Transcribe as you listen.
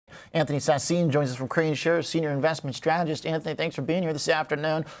Anthony Sassine joins us from Crane Shares, Senior Investment Strategist. Anthony, thanks for being here this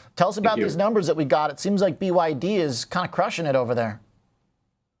afternoon. Tell us about these numbers that we got. It seems like BYD is kind of crushing it over there.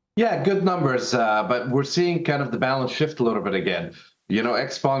 Yeah, good numbers, but we're seeing kind of the balance shift a little bit again. You know,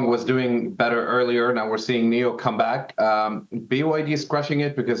 XPENG was doing better earlier. Now we're seeing NIO come back. BYD is crushing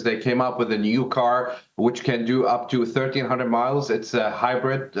it because they came up with a new car which can do up to 1,300 miles. It's a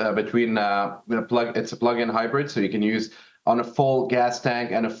hybrid between it's a plug-in hybrid, so you can use on a full gas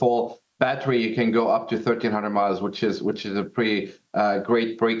tank and a full battery. You can go up to 1,300 miles, which is a pretty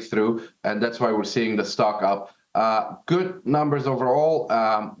great breakthrough, and that's why we're seeing the stock up. Good numbers overall.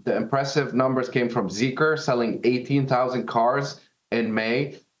 The impressive numbers came from Zeekr, selling 18,000 cars in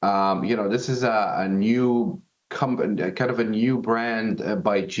May. You know, this is a new company, kind of a new brand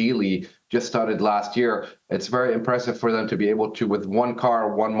by Geely, just started last year. It's very impressive for them to be able to, with one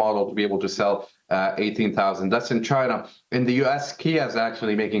car, one model, to be able to sell 18,000. That's in China. In the US, Kia is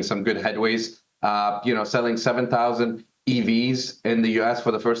actually making some good headways, you know, selling 7,000 EVs in the US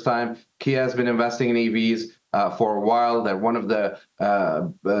for the first time. Kia has been investing in EVs for a while. They're one of the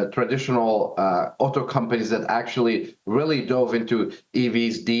traditional auto companies that actually really dove into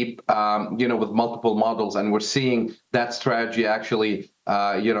EVs deep, you know, with multiple models. And we're seeing that strategy actually,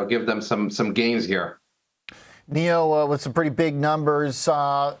 you know, give them some gains here. NIO with some pretty big numbers,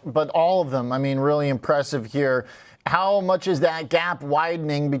 but all of them, I mean, really impressive here. How much is that gap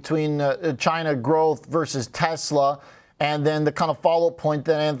widening between China growth versus Tesla? And then the kind of follow-up point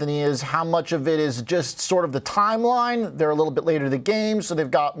then, Anthony, is how much of it is just sort of the timeline? They're a little bit later to the game, so they've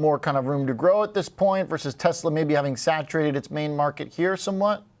got more kind of room to grow at this point versus Tesla maybe having saturated its main market here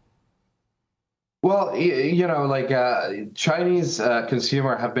somewhat? Well, you know, like Chinese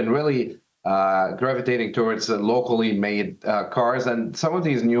consumer have been really gravitating towards locally made cars, and some of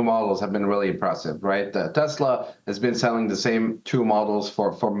these new models have been really impressive, right? Tesla has been selling the same two models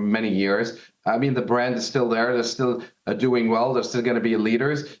for many years. I mean, the brand is still there. They're still doing well. They're still going to be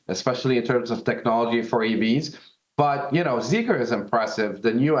leaders, especially in terms of technology for EVs. But, you know, Zeekr is impressive.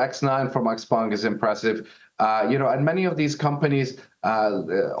 The new X9 from XPENG is impressive. You know, and many of these companies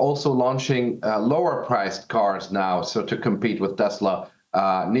also launching lower priced cars now, so to compete with Tesla.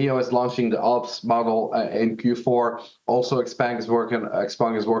 NIO is launching the Alps model in Q4. Also, XPENG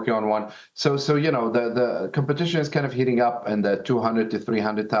is working on one. So you know, the competition is kind of heating up in the 200 to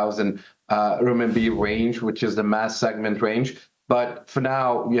 300,000 RMB range, which is the mass segment range. But for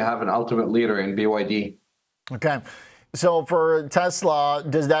now, you have an ultimate leader in BYD. Okay. So for Tesla,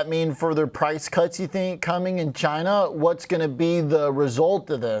 does that mean further price cuts, you think, coming in China? What's going to be the result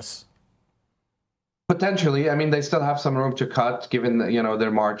of this? Potentially. I mean, they still have some room to cut given, you know,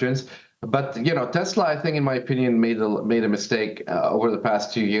 their margins. But, you know, Tesla, I think, in my opinion, made a mistake over the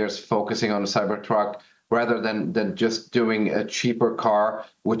past 2 years focusing on a Cybertruck rather than just doing a cheaper car,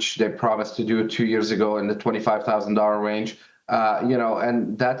 which they promised to do 2 years ago in the $25,000 range. You know,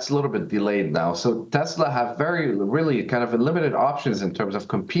 and that's a little bit delayed now. So Tesla have really kind of limited options in terms of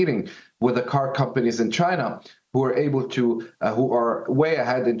competing with the car companies in China who are able to, who are way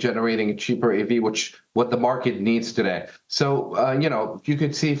ahead in generating a cheaper EV, which what the market needs today. So, you know, you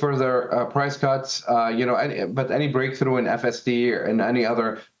could see further price cuts, you know, but any breakthrough in FSD or in any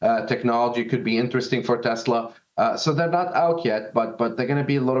other technology could be interesting for Tesla. So they're not out yet, but they're going to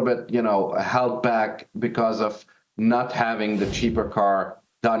be a little bit, you know, held back because of not having the cheaper car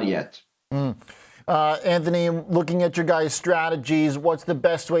done yet. Anthony, looking at your guys' strategies, what's the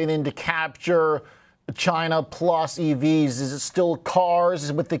best way then to capture China plus EVs? Is it still cars?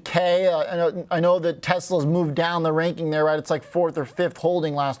 Is it with the K? I know that Tesla's moved down the ranking there, right? It's like 4th or 5th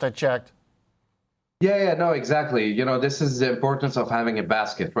holding last I checked. Yeah, no, exactly. You know, this is the importance of having a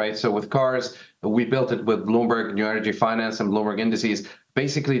basket, right? So with cars, we built it with Bloomberg New Energy Finance and Bloomberg Indices,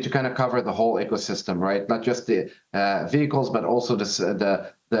 basically to kind of cover the whole ecosystem, right? Not just the vehicles, but also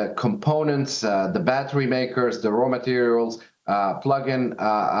the components, the battery makers, the raw materials, plug-in,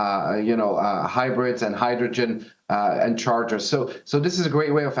 you know, hybrids and hydrogen and chargers. So this is a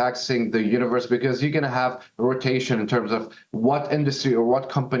great way of accessing the universe because you're going to have a rotation in terms of what industry or what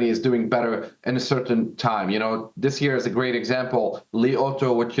company is doing better in a certain time. You know, this year is a great example. Li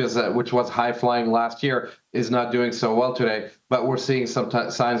Auto, which was high flying last year, is not doing so well today, but we're seeing some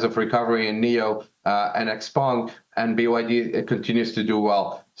signs of recovery in NIO and XPENG, and BYD it continues to do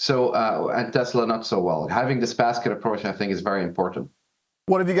well. So and Tesla not so well. Having this basket approach, I think, is very important.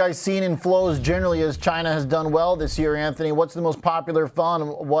 What have you guys seen in flows generally as China has done well this year, Anthony? What's the most popular fund?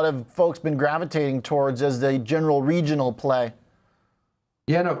 What have folks been gravitating towards as the general regional play?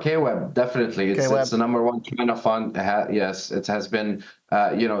 Yeah, no, KWeb, definitely. It's the #1 China fund. Yes, it has been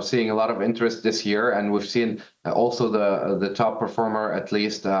seeing a lot of interest this year, and we've seen also the top performer, at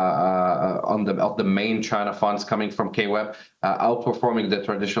least of the main China funds coming from KWEB, outperforming the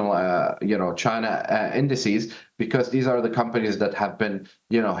traditional China indices, because these are the companies that have been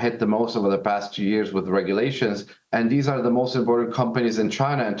hit the most over the past 2 years with regulations, and these are the most important companies in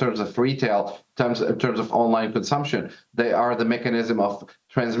China in terms of retail, in terms of online consumption. They are the mechanism of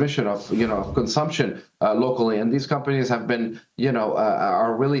transmission of consumption locally, and these companies have been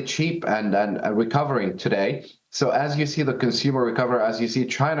are really cheap and recovering today. So as you see the consumer recover, as you see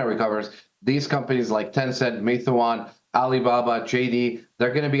China recovers, these companies like Tencent, Meituan, Alibaba, JD,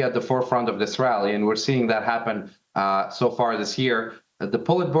 they're going to be at the forefront of this rally, and we're seeing that happen so far this year. The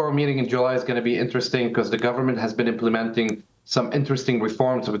Politburo meeting in July is going to be interesting because the government has been implementing some interesting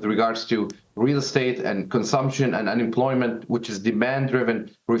reforms with regards to real estate and consumption and unemployment, which is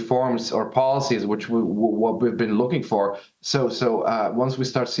demand-driven reforms or policies, which what we've been looking for. So once we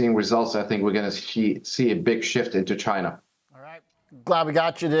start seeing results, I think we're going to see a big shift into China. All right. Glad we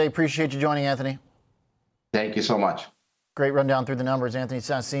got you today. Appreciate you joining, Anthony. Thank you so much. Great rundown through the numbers. Anthony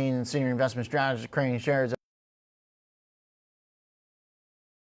Sassine, Senior Investment Strategist at Crane Shares.